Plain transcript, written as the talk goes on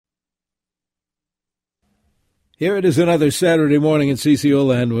Here it is another Saturday morning in CCO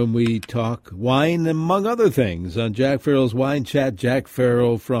land when we talk wine, among other things, on Jack Farrell's Wine Chat. Jack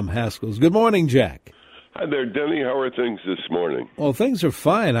Farrell from Haskell's. Good morning, Jack. Hi there, Denny. How are things this morning? Well, things are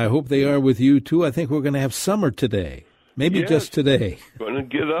fine. I hope they are with you, too. I think we're going to have summer today. Maybe just today. Going to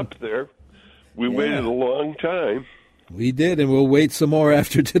get up there. We waited a long time. We did, and we'll wait some more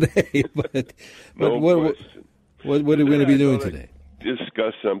after today. but what are we going to be doing today?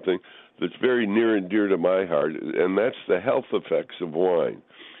 Discuss something that's very near and dear to my heart, and that's the health effects of wine.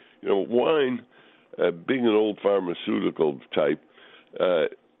 You know, wine, being an old pharmaceutical type,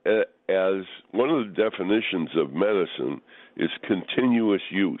 as one of the definitions of medicine is continuous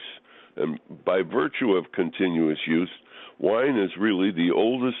use. And by virtue of continuous use, wine is really the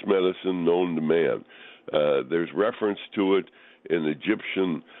oldest medicine known to man. There's reference to it in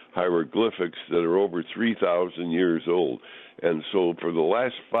Egyptian hieroglyphics that are over 3,000 years old. And so for the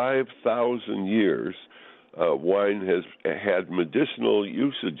last 5,000 years, wine has had medicinal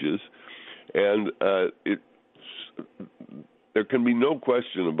usages, and there can be no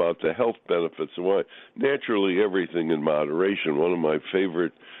question about the health benefits of wine. Naturally, everything in moderation. One of my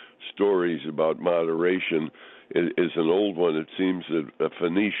favorite stories about moderation is an old one. It seems that a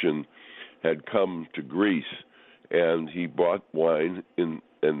Phoenician had come to Greece, and he bought wine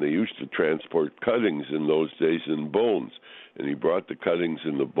and they used to transport cuttings in those days in bones. And he brought the cuttings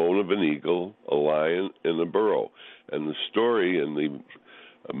in the bone of an eagle, a lion, and a burro. And the story and the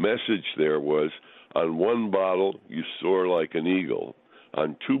message there was, on one bottle, you soar like an eagle.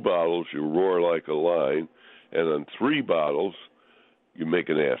 On 2 bottles, you roar like a lion. And on 3 bottles, you make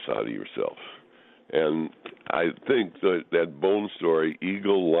an ass out of yourself. And I think that bone story,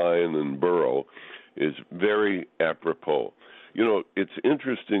 eagle, lion, and burro, is very apropos. You know, it's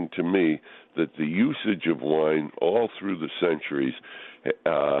interesting to me that the usage of wine all through the centuries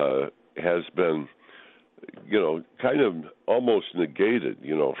has been, kind of almost negated.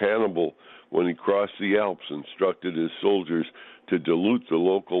 You know, Hannibal, when he crossed the Alps, instructed his soldiers to dilute the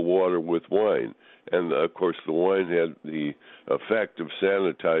local water with wine. And, of course, the wine had the effect of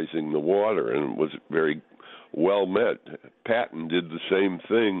sanitizing the water, and was very well met. Patton did the same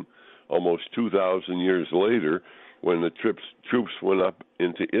thing almost 2,000 years later when the troops went up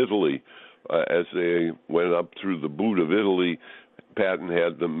into Italy. As they went up through the boot of Italy, Patton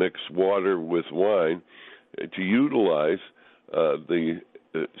had them mix water with wine to utilize the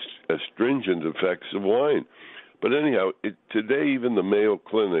astringent effects of wine. But anyhow, today even the Mayo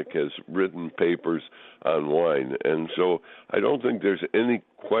Clinic has written papers on wine, and so I don't think there's any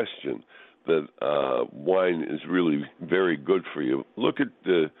question that wine is really very good for you. Look at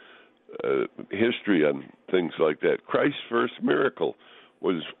the history on things like that. Christ's first miracle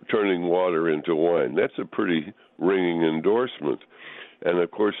was turning water into wine. That's a pretty ringing endorsement. And,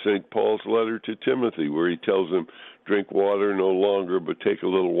 of course, St. Paul's letter to Timothy, where he tells him, drink water no longer, but take a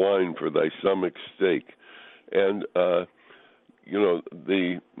little wine for thy stomach's sake. And, the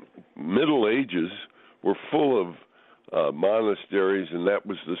Middle Ages were full of monasteries, and that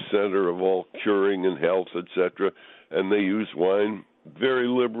was the center of all curing and health, etc. And they used wine very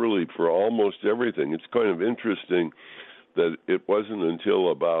liberally for almost everything. It's kind of interesting that it wasn't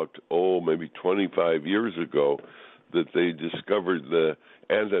until about, maybe 25 years ago that they discovered the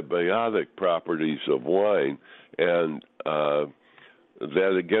antibiotic properties of wine, and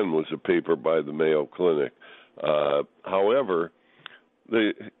that, again, was a paper by the Mayo Clinic. However,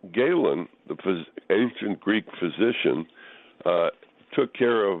 Galen, the ancient Greek physician, took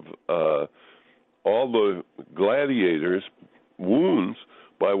care of all the gladiators' wounds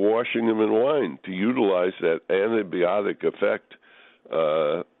by washing them in wine to utilize that antibiotic effect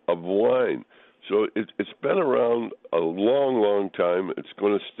of wine. So it's been around a long, long time. It's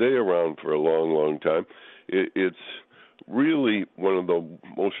going to stay around for a long, long time. It's really one of the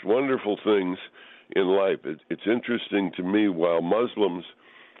most wonderful things in life. It's interesting to me, while Muslims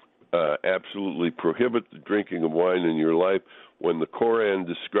absolutely prohibit the drinking of wine in your life, when the Koran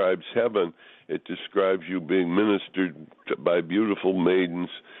describes heaven, it describes you being ministered to by beautiful maidens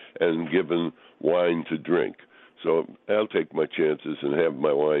and given wine to drink. So I'll take my chances and have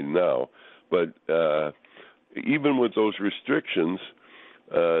my wine now. But even with those restrictions,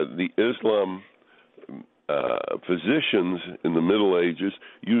 the Islam physicians in the Middle Ages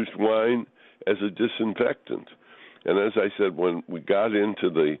used wine as a disinfectant. And as I said, when we got into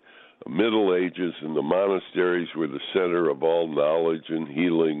the Middle Ages and the monasteries were the center of all knowledge and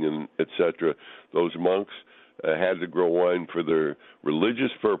healing and etc., those monks had to grow wine for their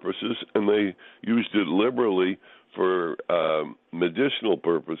religious purposes, and they used it liberally for medicinal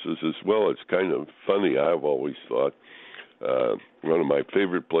purposes as well. It's kind of funny, I've always thought. One of my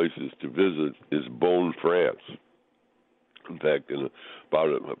favorite places to visit is Beaune, France. In fact, in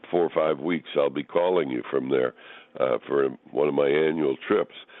about 4 or 5 weeks, I'll be calling you from there for one of my annual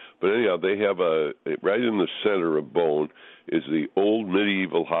trips. But anyhow, they have right in the center of Beaune is the old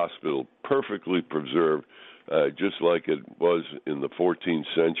medieval hospital, perfectly preserved, just like it was in the 14th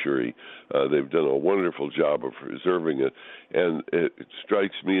century. They've done a wonderful job of preserving it. And it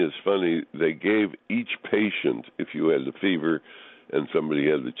strikes me as funny, they gave each patient, if you had the fever and somebody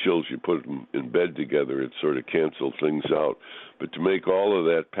had the chills, you put them in bed together, it sort of canceled things out. But to make all of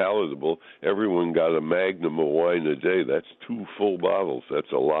that palatable, everyone got a magnum of wine a day. That's 2 full bottles.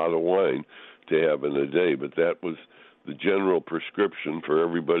 That's a lot of wine to have in a day. But that was the general prescription for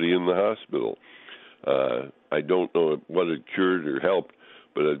everybody in the hospital. I don't know what it cured or helped,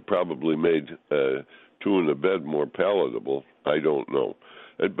 but it probably made 2 in a bed more palatable. I don't know.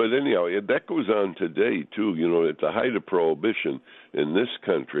 But anyhow, that goes on today, too. You know, at the height of Prohibition in this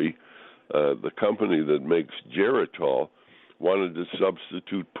country, the company that makes Geritol wanted to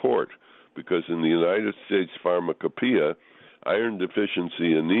substitute port because in the United States Pharmacopoeia, iron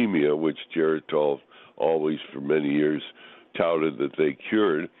deficiency anemia, which Geritol always for many years touted that they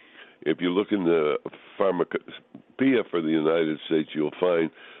cured, if you look in the Pharmacopoeia for the United States, you'll find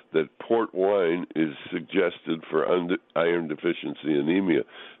that port wine is suggested for iron deficiency anemia.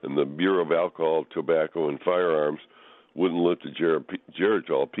 And the Bureau of Alcohol, Tobacco, and Firearms wouldn't let the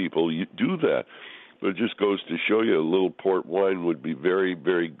Geritol people do that. But it just goes to show you a little port wine would be very,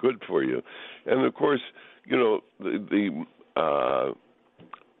 very good for you. And, of course, you know, the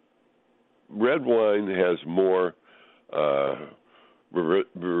red wine has more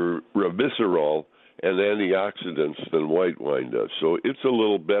resveratrol and antioxidants than white wine does. So it's a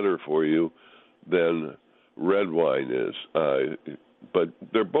little better for you than red wine is. But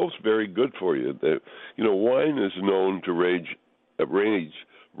they're both very good for you. You know, wine is known to raise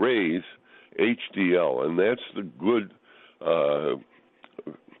HDL, and that's the good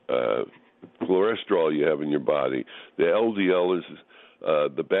cholesterol you have in your body. The LDL is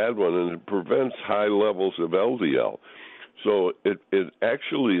the bad one, and it prevents high levels of LDL. So it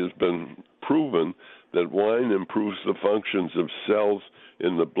actually has been proven that wine improves the functions of cells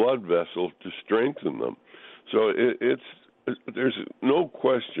in the blood vessel to strengthen them. So there's no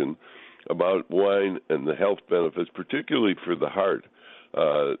question about wine and the health benefits, particularly for the heart.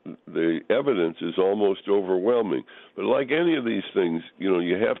 The evidence is almost overwhelming. But like any of these things, you know,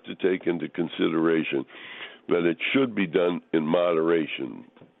 you have to take into consideration that it should be done in moderation.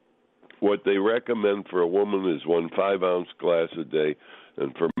 What they recommend for a woman is 1 5-ounce glass a day,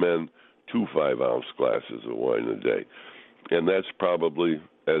 and for men, 2 5-ounce glasses of wine a day. And that's probably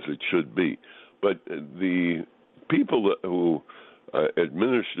as it should be. But the people who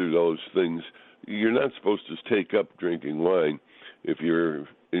administer those things, you're not supposed to take up drinking wine if you're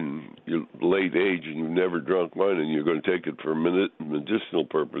in your late age and you've never drunk wine and you're going to take it for medicinal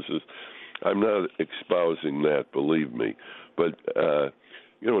purposes. I'm not espousing that, believe me. But,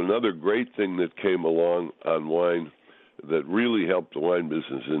 you know, another great thing that came along on wine that really helped the wine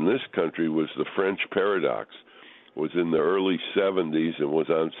business in this country was the French Paradox. It was in the early 70s and was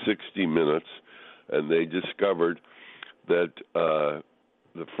on 60 Minutes, and they discovered that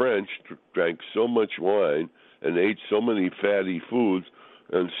the French drank so much wine and ate so many fatty foods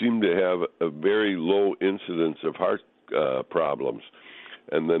and seemed to have a very low incidence of heart problems.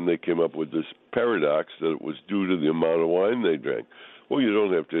 And then they came up with this paradox that it was due to the amount of wine they drank. Well, you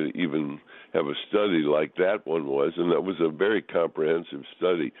don't have to even have a study like that one was, and that was a very comprehensive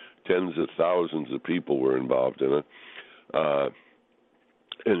study. Tens of thousands of people were involved in it.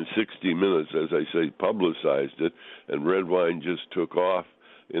 And 60 Minutes, as I say, publicized it, and red wine just took off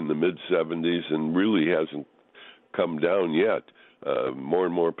in the mid-'70s and really hasn't come down yet. More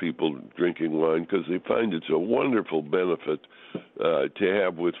and more people drinking wine because they find it's a wonderful benefit to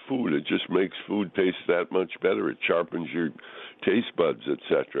have with food. It just makes food taste that much better. It sharpens your taste buds,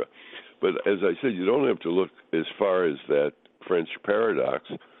 etc. But as I said, you don't have to look as far as that French paradox.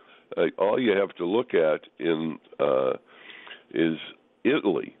 All you have to look at is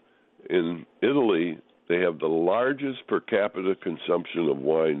Italy. In Italy, they have the largest per capita consumption of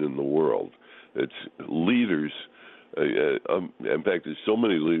wine in the world. It's liters. In fact, there's so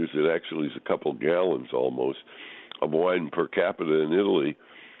many liters that actually is a couple gallons almost of wine per capita in Italy,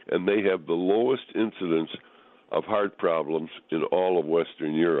 and they have the lowest incidence of heart problems in all of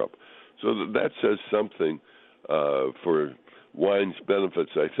Western Europe. So that says something for wine's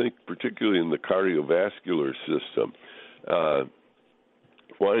benefits, I think, particularly in the cardiovascular system.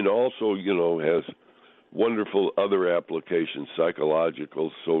 Wine also, you know, has wonderful other applications,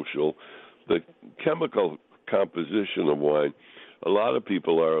 psychological, social. The chemical composition of wine, a lot of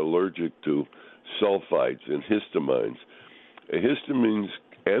people are allergic to sulfites and histamines, histamines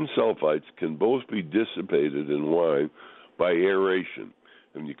and sulfites can both be dissipated in wine by aeration.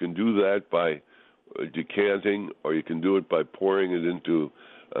 And you can do that by decanting, or you can do it by pouring it into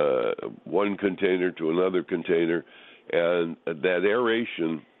one container to another container. And that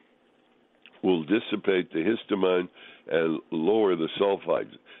aeration will dissipate the histamine and lower the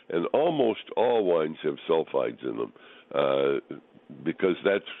sulfides. And almost all wines have sulfides in them because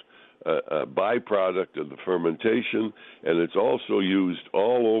that's a byproduct of the fermentation, and it's also used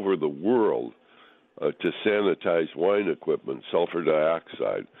all over the world to sanitize wine equipment, sulfur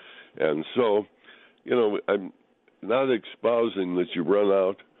dioxide. And so, I'm not espousing that you run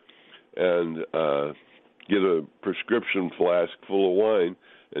out and get a prescription flask full of wine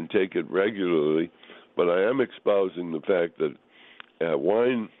and take it regularly, but I am espousing the fact that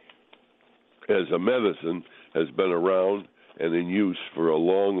wine as a medicine has been around and in use for a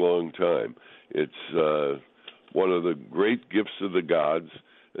long, long time. It's one of the great gifts of the gods,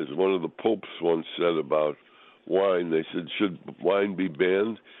 as one of the popes once said about wine. They said, should wine be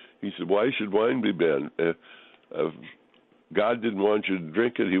banned? He said, why should wine be banned? God didn't want you to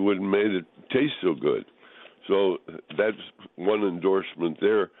drink it. He wouldn't have made it taste so good. So that's one endorsement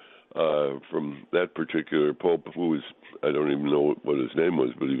there from that particular pope, who was, I don't even know what his name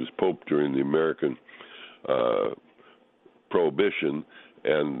was, but he was pope during the American Prohibition,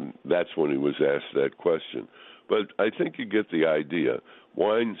 and that's when he was asked that question. But I think you get the idea.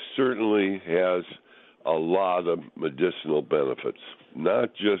 Wine certainly has a lot of medicinal benefits,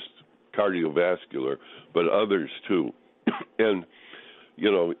 not just cardiovascular, but others too. And,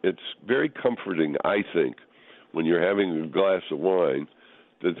 it's very comforting, I think, when you're having a glass of wine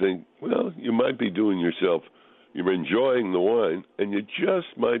to think, well, you might be doing yourself, you're enjoying the wine, and you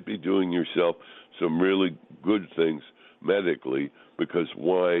just might be doing yourself some really good things medically, because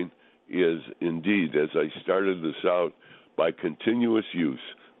wine is indeed, as I started this out, by continuous use,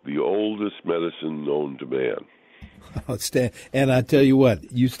 the oldest medicine known to man. Outstanding. And I tell you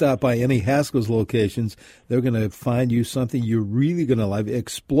what, you stop by any Haskell's locations, they're going to find you something you're really going to like.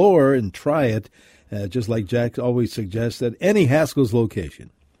 Explore and try it, just like Jack always suggests, at any Haskell's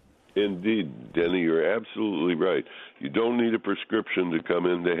location. Indeed, Denny, you're absolutely right. You don't need a prescription to come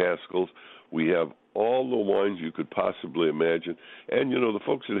into Haskell's. We have all the wines you could possibly imagine. And, the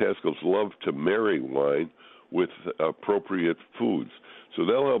folks at Haskell's love to marry wine with appropriate foods. So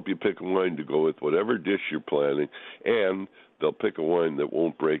they'll help you pick a wine to go with whatever dish you're planning, and they'll pick a wine that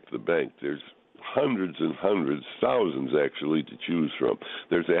won't break the bank. There's hundreds and hundreds, thousands actually, to choose from.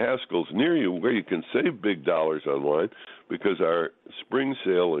 There's a Haskell's near you where you can save big dollars on wine, because our spring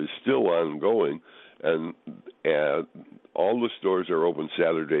sale is still ongoing, and all the stores are open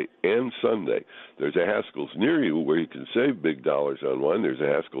Saturday and Sunday. There's a Haskell's near you where you can save big dollars on wine. There's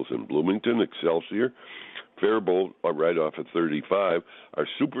a Haskell's in Bloomington, Excelsior, Faribault, right off of 35. Our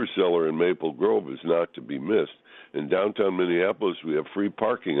super cellar in Maple Grove is not to be missed. In downtown Minneapolis, we have free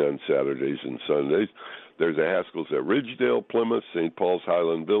parking on Saturdays and Sundays. There's a Haskell's at Ridgedale, Plymouth, St. Paul's,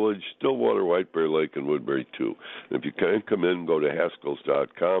 Highland Village, Stillwater, White Bear Lake, and Woodbury, too. And if you can't come in, go to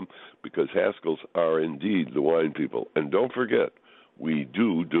Haskells.com, because Haskell's are indeed the wine people. And don't forget, we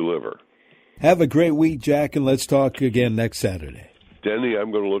do deliver. Have a great week, Jack, and let's talk again next Saturday. Denny,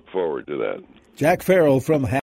 I'm going to look forward to that. Jack Farrell from